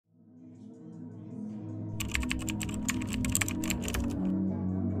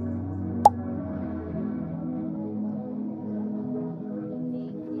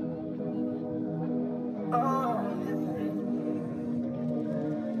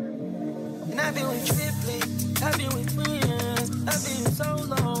And I've been with triplets, I've been with friends, I've been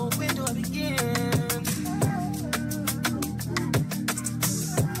solo, where do I begin?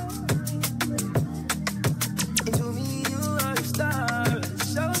 And to me, you are a star,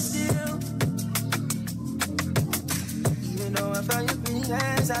 so still. Even though I found your pretty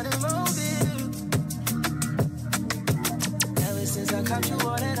ass out of Mobile. Ever since I caught you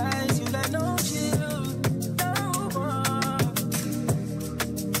all that ice, you got no chill, no more.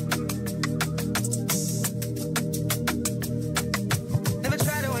 Never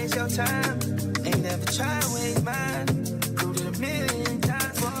try to waste your time, ain't never try to waste mine. Proved it a million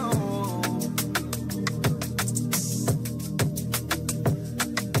times, whoa.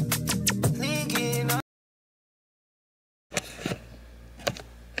 Thinking of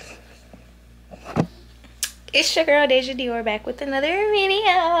It's your girl Dasiadiorr back with another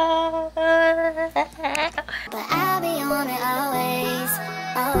video. But I'll be on it always,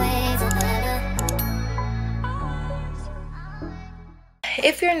 always and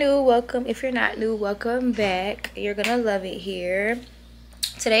If you're new, welcome. If you're not new, welcome back. You're gonna love it here.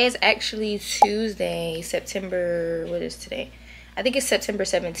 Today is actually Tuesday, September, what is today? I think it's September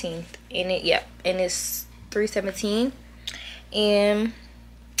 17th. And it's 3:17. And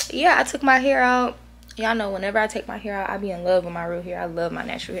yeah, I took my hair out. Y'all know whenever I take my hair out, I be in love with my real hair. I love my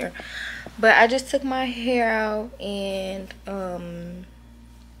natural hair. But I just took my hair out and I'm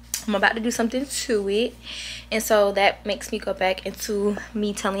about to do something to it. And so that makes me go back into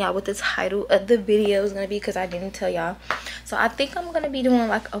me telling y'all what the title of the video is going to be, because I didn't tell y'all. So I think I'm going to be doing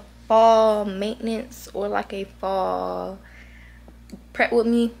like a fall maintenance or like a fall prep with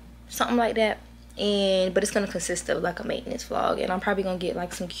me, something like that. But it's gonna consist of like a maintenance vlog, and I'm probably gonna get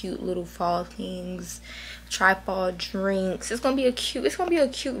like some cute little fall things, tripod drinks. It's gonna be a cute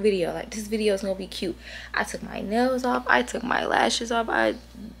video. Like, this video is gonna be cute. I took my nails off, I took my lashes off, I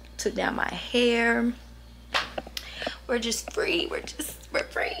took down my hair. We're just free. We're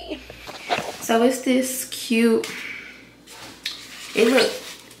free. So it's this cute, it look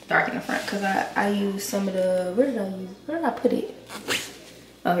dark in the front because I used some of the, where did I put it?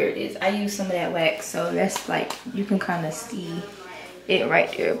 Oh, here it is. I used some of that wax, so that's like, you can kind of see it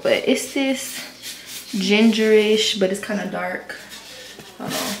right there. But it's this gingerish, but it's kind of dark.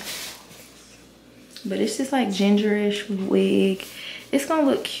 Hold on. But it's just like gingerish wig. It's gonna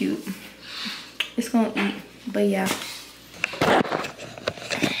look cute. It's gonna eat, but yeah.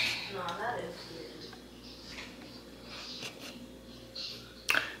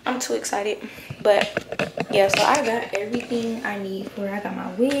 I'm too excited, but yeah, so I got everything I need for it. I got my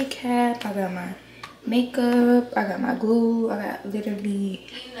wig cap, I got my makeup, I got my glue, I got literally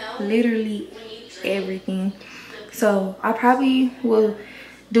everything. So I probably will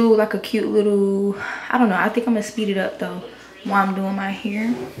do like a cute little, I don't know, I think I'm gonna speed it up though while I'm doing my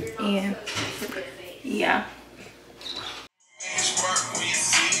hair. And yeah.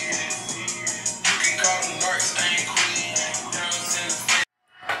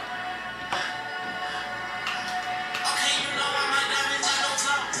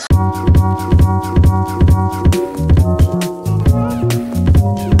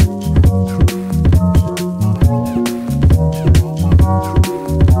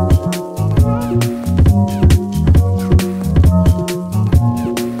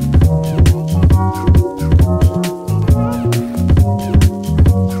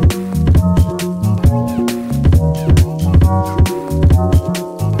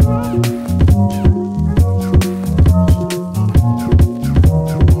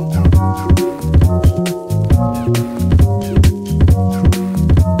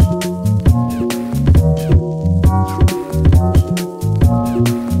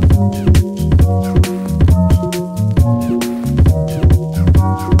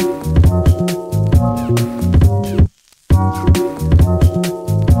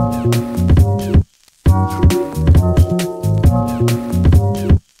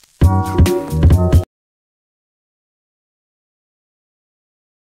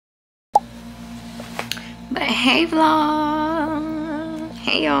 But hey vlog,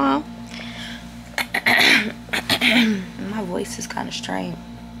 hey y'all. My voice is kind of strange,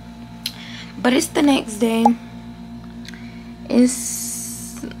 but it's the next day.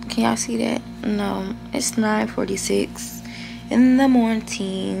 It's, can y'all see that? No, it's 9:46 in the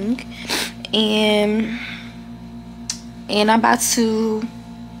morning, and I'm about to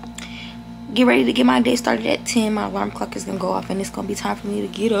get ready to get my day started at 10. My alarm clock is gonna go off, and it's gonna be time for me to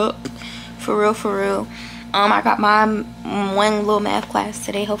get up. For real. I got my one little math class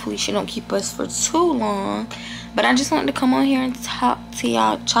today. Hopefully she don't keep us for too long. But I just wanted to come on here and talk to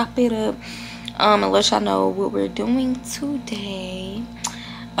y'all, chop it up, and let y'all know what we're doing today.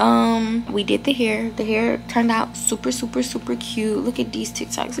 We did the hair. The hair turned out super cute. Look at these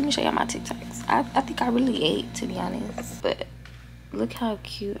TikToks. Let me show y'all my TikToks. I think I really ate, to be honest, but look how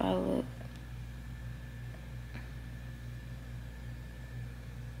cute I look.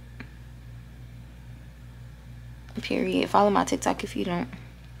 Period. Follow my TikTok if you don't.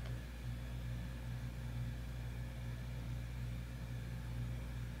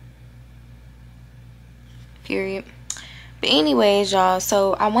 Period. But anyways, y'all,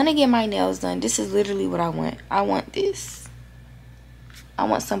 so I want to get my nails done. This is literally what I want. I want this. I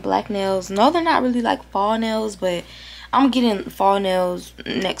want some black nails. No, they're not really like fall nails, but I'm getting fall nails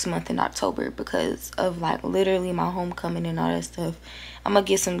next month in October because of like literally my homecoming and all that stuff. I'm gonna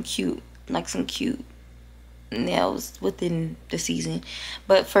get some cute nails within the season,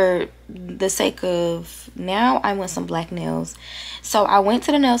 but for the sake of now, I want some black nails. So I went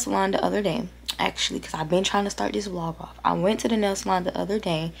to the nail salon the other day, actually, because I've been trying to start this vlog off. I went to the nail salon the other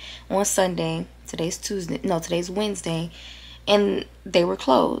day on Sunday. Today's Tuesday. No, today's Wednesday, and they were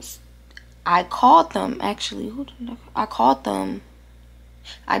closed. I called them, actually. I called them.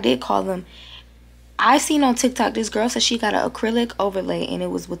 I did call them. I seen on TikTok this girl said she got an acrylic overlay and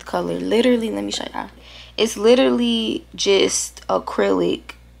it was with color. Literally, let me show y'all. It's literally just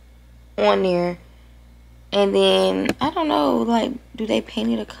acrylic on there. And then, I don't know, like, do they paint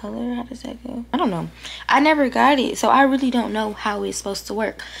it a color? How does that go? I don't know. I never got it, so I really don't know how it's supposed to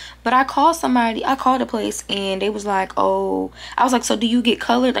work. But I called somebody, I called a place, and they was like, oh, I was like, so do you get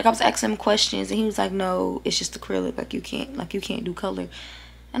colored? Like, I was asking him questions, and he was like, no, it's just acrylic. Like, you can't do color.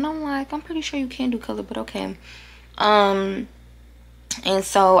 And I'm like, I'm pretty sure you can do color, but okay. And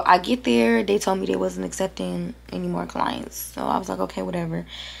so I get there, they told me they wasn't accepting any more clients. So I was like, okay, whatever.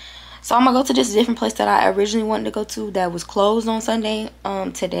 So I'm gonna go to this different place that I originally wanted to go to that was closed on Sunday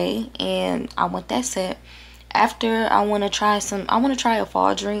today, and I want that set. After, I want to try a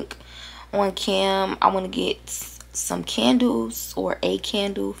fall drink on cam. I want to get some candles or a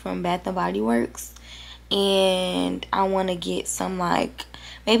candle from Bath and Body Works, and I want to get some like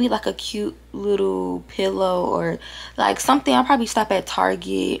maybe like a cute little pillow or like something. I'll probably stop at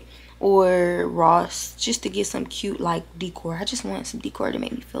Target or Ross just to get some cute like decor. I just want some decor to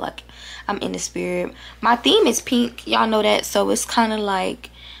make me feel like I'm in the spirit. My theme is pink, y'all know that, so it's kind of like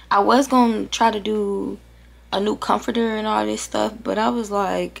I was gonna try to do a new comforter and all this stuff, but I was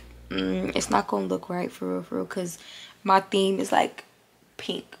like it's not gonna look right for real because my theme is like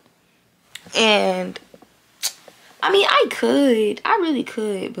pink. And I mean, I really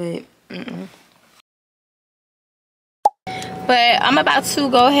could, but But I'm about to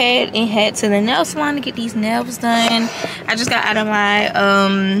go ahead and head to the nail salon to get these nails done. I just got out of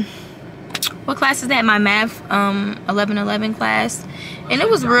my what class is that? My math 1111 class, and it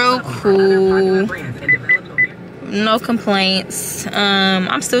was real cool. No complaints.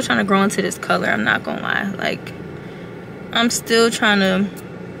 I'm still trying to grow into this color. I'm not gonna lie. Like, I'm still trying to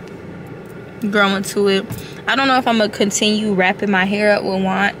grow into it. I don't know if I'm gonna continue wrapping my hair up with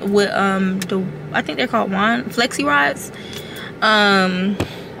the, I think they're called flexi rods.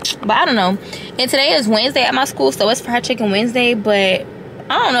 But I don't know. And today is Wednesday at my school, so it's fried chicken Wednesday. But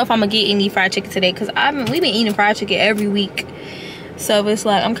I don't know if I'm gonna get any fried chicken today because we've been eating fried chicken every week. So it's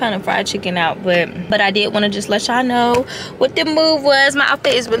like I'm kind of fried chicken out. But I did want to just let y'all know what the move was. My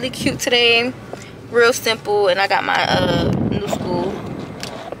outfit is really cute today, real simple, and I got my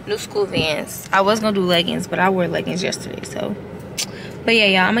new school Vans. I was gonna do leggings, but I wore leggings yesterday. So, but yeah,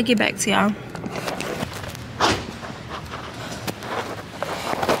 y'all, I'm gonna get back to y'all.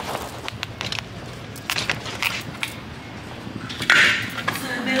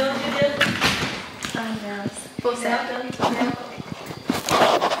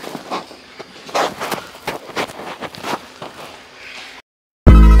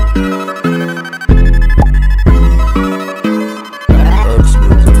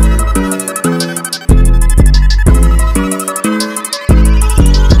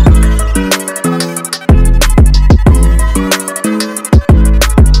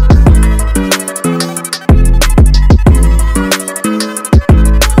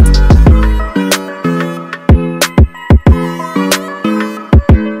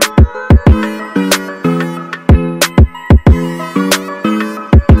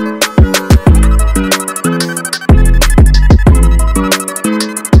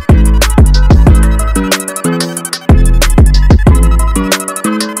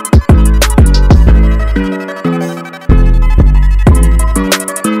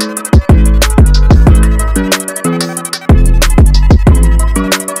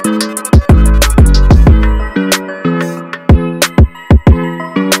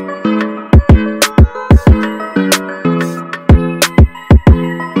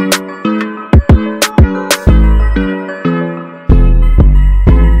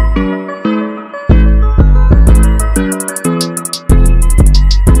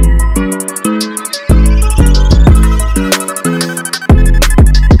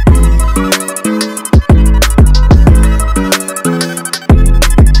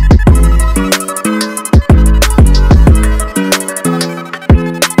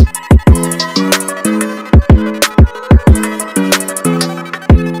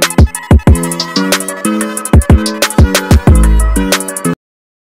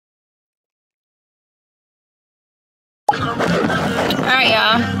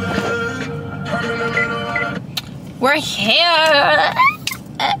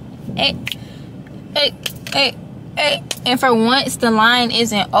 hey. And for once, the line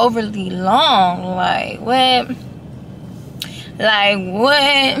isn't overly long. Like, what?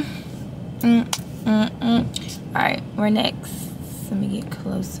 Alright, we're next. Let me get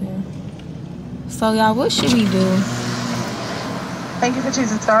closer. So, y'all, what should we do? Thank you for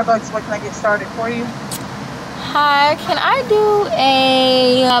choosing Starbucks. What can I get started for you? Hi, can I do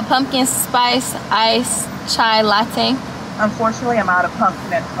a pumpkin spice iced chai latte? Unfortunately, I'm out of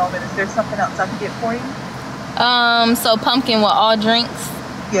pumpkin at the moment. Is there something else I can get for you? So pumpkin with all drinks?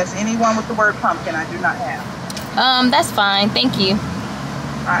 Yes, anyone with the word pumpkin I do not have. That's fine. Thank you.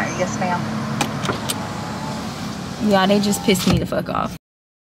 Alright, yes ma'am. Yeah, they just pissed me the fuck off.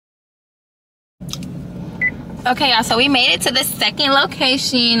 Okay, y'all, so we made it to the second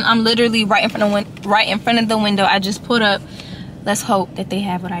location. I'm literally right in front of the window. I just put up. Let's hope that they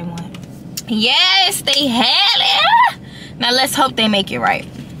have what I want. Yes, they have it. Now let's hope they make it right,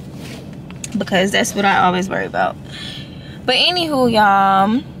 because that's what I always worry about. But anywho,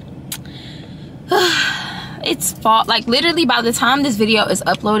 y'all, it's fall. Like, literally by the time this video is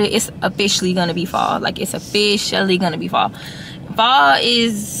uploaded, it's officially gonna be fall. Like, it's officially gonna be fall. Fall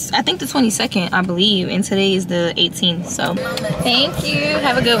is, I think, the 22nd, I believe, and today is the 18th. So thank you,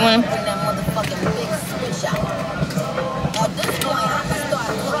 have a good one.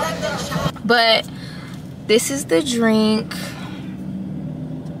 But this is the drink.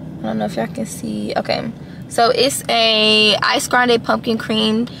 I don't know if y'all can see. Okay, so it's a ice grande pumpkin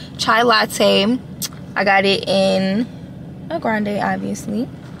cream chai latte. I got it in a grande, obviously.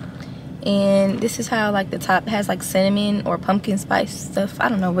 And this is how, like, the top has like cinnamon or pumpkin spice stuff. I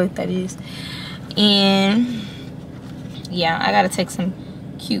don't know what that is. And yeah, I gotta take some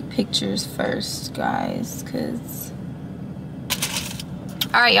cute pictures first, guys, because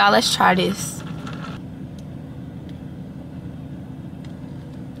all right, y'all, let's try this.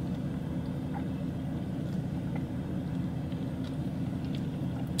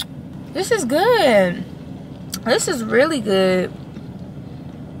 This is good. This is really good.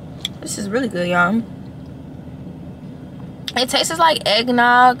 This is really good, y'all. It tastes like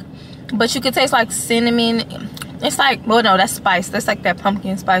eggnog, but you could taste like cinnamon. It's like, well, no, that's spice. That's like that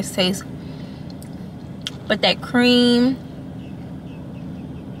pumpkin spice taste. But that cream.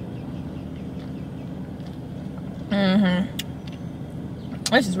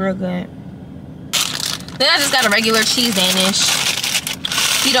 This is real good. Then I just got a regular cheese Danish.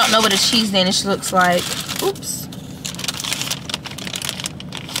 If you don't know what a cheese Danish looks like, oops.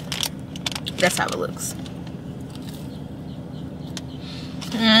 That's how it looks.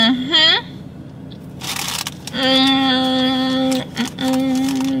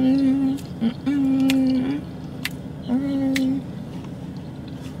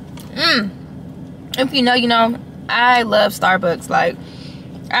 If you know, you know. I love Starbucks. Like,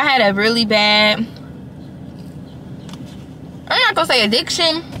 I had a really bad, I'm not gonna say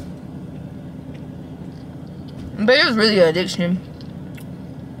addiction, but it was really an addiction.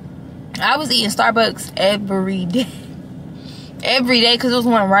 I was eating Starbucks every day because it was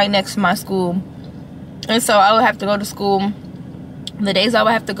one right next to my school. And so I would have to go to school. The days I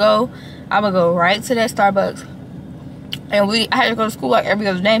would have to go, I would go right to that Starbucks. And I had to go to school like every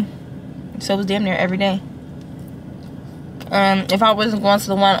other day. So it was damn near every day. If I wasn't going to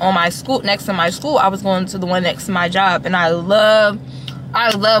the one on my school, next to my school, I was going to the one next to my job. And I love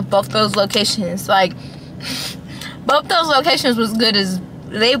both those locations. Like, both those locations was good as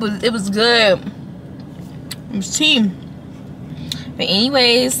it was good. It was team. But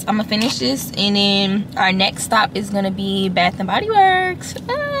anyways, I'm gonna finish this, and then our next stop is gonna be Bath and Body Works.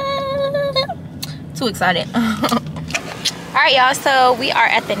 Too excited. Alright, y'all, so we are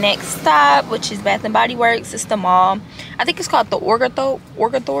at the next stop, which is Bath and Body Works. It's the mall. I think it's called the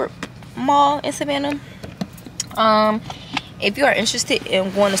Orgathorpe Mall in Savannah. If you are interested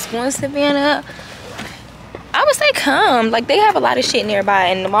in going to school in Savannah, I would say come. Like, they have a lot of shit nearby,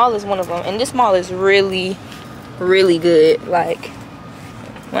 and the mall is one of them. And this mall is really, really good. Like,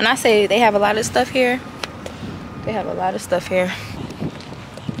 when I say they have a lot of stuff here, they have a lot of stuff here.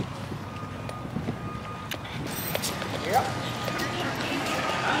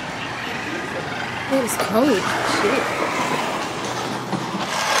 It is cold. Shit.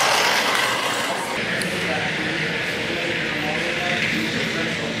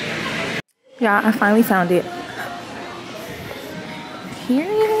 Yeah, I finally found it.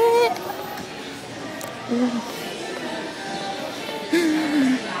 Period.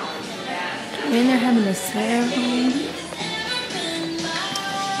 And they're having a ceremony.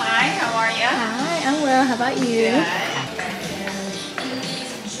 Hi, how are you? Hi, I'm well. How about you?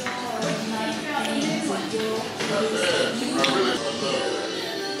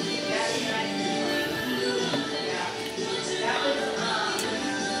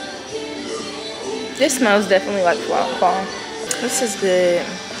 This smells definitely like fall. This is good.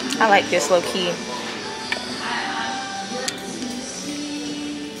 I like this low key.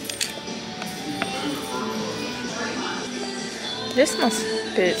 This smells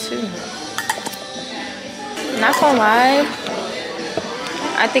good too. Not gonna lie,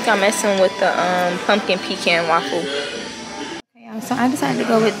 I think I'm messing with the pumpkin pecan waffle. Okay, so I decided to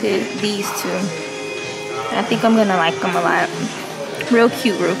go with these two. And I think I'm gonna like them a lot. Real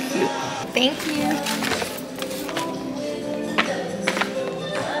cute, real cute. Thank you.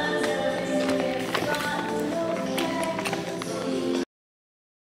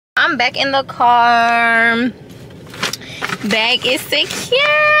 I'm back in the car. Bag is secure.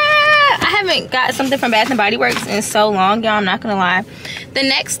 I haven't got something from Bath and Body Works in so long, y'all. I'm not gonna lie. The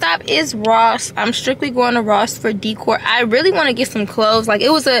next stop is Ross. I'm strictly going to Ross for decor. I really want to get some clothes. Like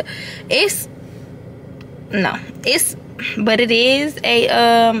it is a no,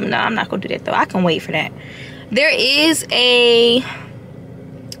 I'm not gonna do that though. I can wait for that. There is a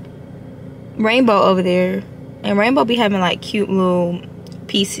Rainbow over there, and Rainbow be having like cute little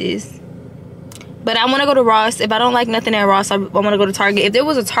pieces. But I want to go to Ross. If I don't like nothing at Ross, I want to go to Target. If there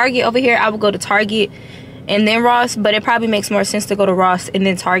was a Target over here, I would go to Target and then Ross. But it probably makes more sense to go to Ross and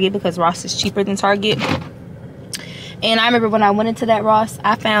then Target because Ross is cheaper than Target. And I remember when I went into that Ross,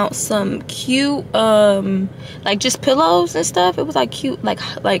 I found some cute, like just pillows and stuff. It was like cute, like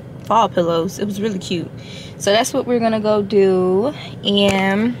fall pillows. It was really cute. So that's what we're going to go do.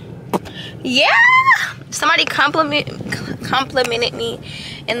 And yeah, somebody complimented me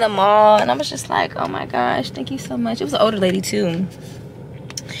in the mall, and I was just like, oh my gosh, thank you so much. It was an older lady too.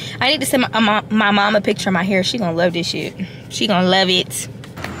 I need to send my mom a picture of my hair. She gonna love this shit. She gonna love it.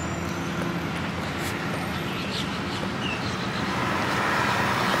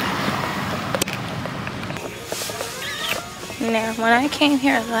 Now when I came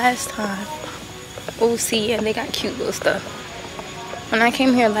here last time, oh see, and they got cute little stuff. When I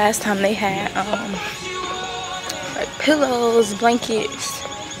came here last time, they had like pillows, blankets.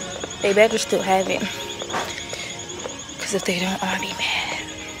 They better still have it, because if they don't, I'll be mad.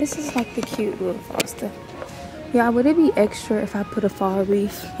 This is like the cute little fall stuff. Yeah, would it be extra if I put a fall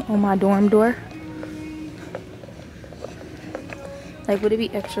wreath on my dorm door? Like, would it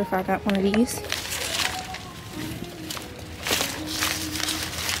be extra if I got one of these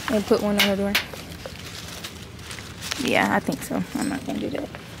and put one on the door? Yeah, I think so. I'm not gonna do that.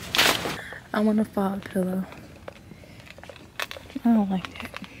 I want a fall pillow. I don't like that.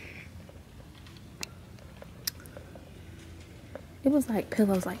 It was like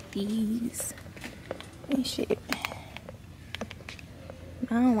pillows like these and shit.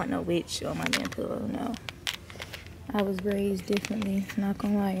 I don't want no witch on my damn pillow, no. I was raised differently, not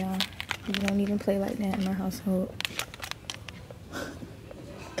gonna lie, y'all. We don't even play like that in my household.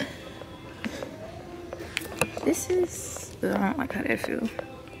 This is, I don't like how that feels.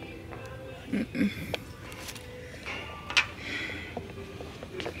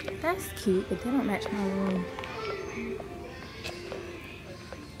 That's cute, but they don't match my room.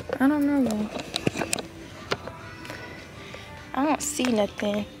 I don't know though. I don't see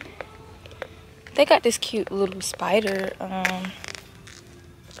nothing. They got this cute little spider.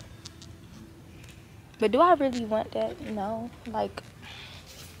 But do I really want that? No. Like.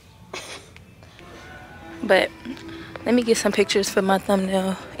 But let me get some pictures for my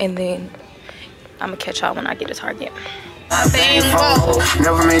thumbnail, and then I'm gonna catch y'all when I get to Target.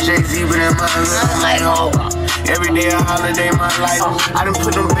 Never made Jay-Z, but in my life, every day a holiday, my life. I done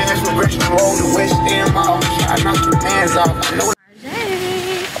put them bands with Gresham Road to West End Mall. I knocked the bands off. I know.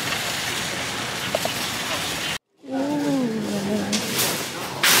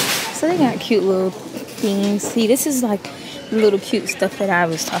 So they got cute little things. See, this is like the little cute stuff that I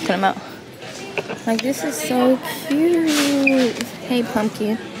was talking about. Like, this is so cute. Hey,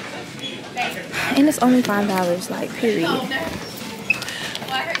 pumpkin. And it's only $5, like, period.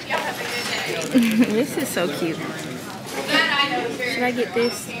 This is so cute. Should I get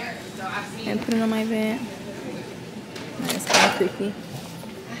this and put it on my bed? It's kind of creepy.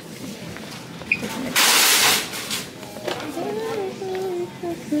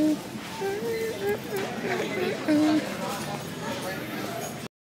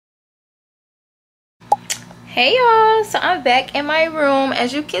 Hey y'all, so I'm back in my room,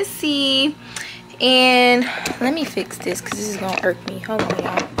 as you can see, and let me fix this because this is gonna irk me. Hold on,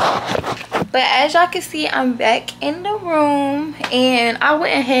 y'all. But as y'all can see, I'm back in the room, and I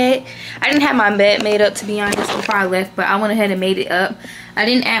went ahead, I didn't have my bed made up, to be honest, before I left, but I went ahead and made it up. I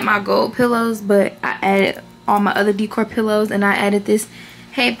didn't add my gold pillows, but I added all my other decor pillows, and I added this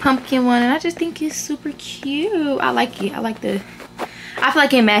Hey Pumpkin one, and I just think it's super cute. I like it. I like I feel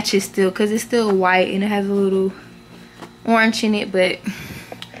like it matches still because it's still white and it has a little orange in it, but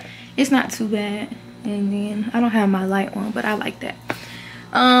it's not too bad. And then I don't have my light on, but I like that.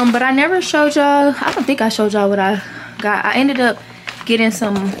 But I never showed y'all, I don't think I showed y'all what I got. I ended up getting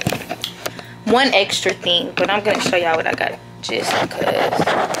one extra thing, but I'm gonna show y'all what I got just because.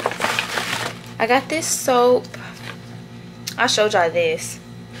 I got this soap. I showed y'all this.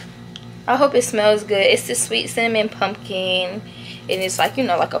 I hope it smells good. It's the sweet cinnamon pumpkin, and it's like, you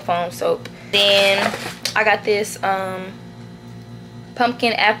know, like a foam soap. Then I got this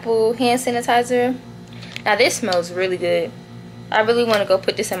pumpkin apple hand sanitizer. Now this smells really good. I really want to go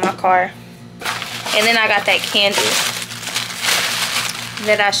put this in my car. And then I got that candle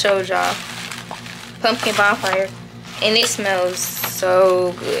that I showed y'all, pumpkin bonfire, and it smells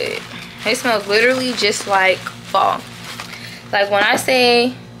so good. It smells literally just like fall. Like when I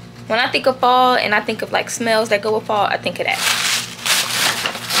think of fall and I think of like smells that go with fall, I think of that,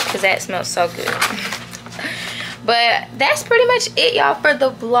 because that smells so good. But that's pretty much it, y'all, for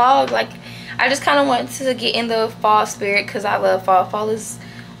the vlog. Like, I just kind of wanted to get in the fall spirit because I love fall. Fall is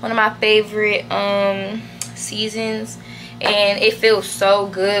one of my favorite seasons, and it feels so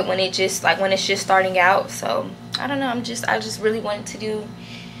good when it just when it's just starting out. So I don't know, I just really wanted to do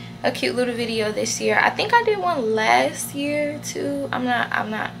a cute little video this year. I think I did one last year too. I'm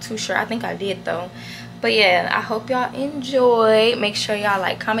not too sure. I think I did though. But yeah, I hope y'all enjoy. Make sure y'all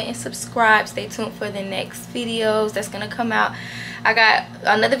like, comment, and subscribe. Stay tuned for the next videos that's gonna come out. I got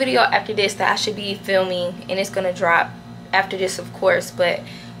another video after this that I should be filming, and it's gonna drop after this, of course, but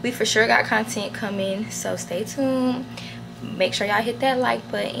we for sure got content coming, so stay tuned. Make sure y'all hit that like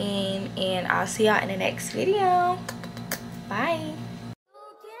button, and I'll see y'all in the next video. Bye.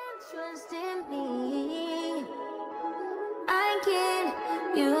 Trust in me. I can't,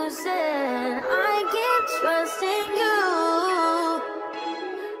 you said I can't trust in you.